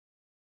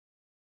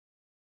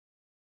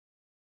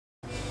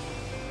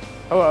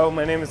Hello,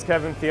 my name is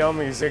Kevin Thiele. I'm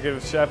the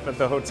executive chef at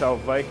the Hotel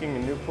Viking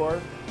in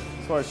Newport.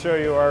 Just want to show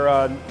you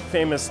our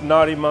famous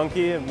Naughty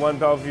Monkey at One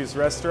Bellevue's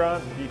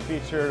restaurant. He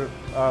featured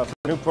for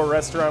Newport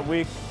Restaurant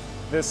Week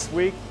this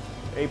week,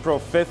 April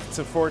 5th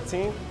to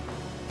 14th.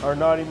 Our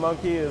Naughty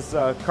Monkey is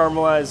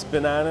caramelized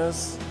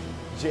bananas,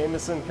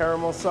 Jameson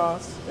caramel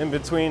sauce, in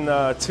between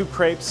two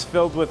crepes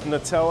filled with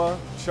Nutella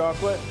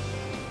chocolate,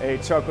 a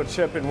chocolate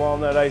chip and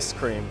walnut ice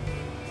cream.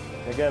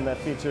 Again, that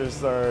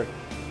features our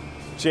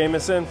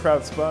Jameson,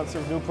 proud sponsor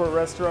of Newport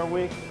Restaurant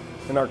Week,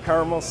 and our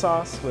caramel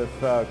sauce with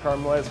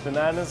caramelized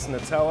bananas,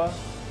 Nutella,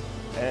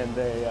 and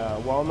a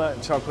walnut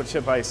and chocolate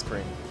chip ice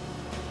cream.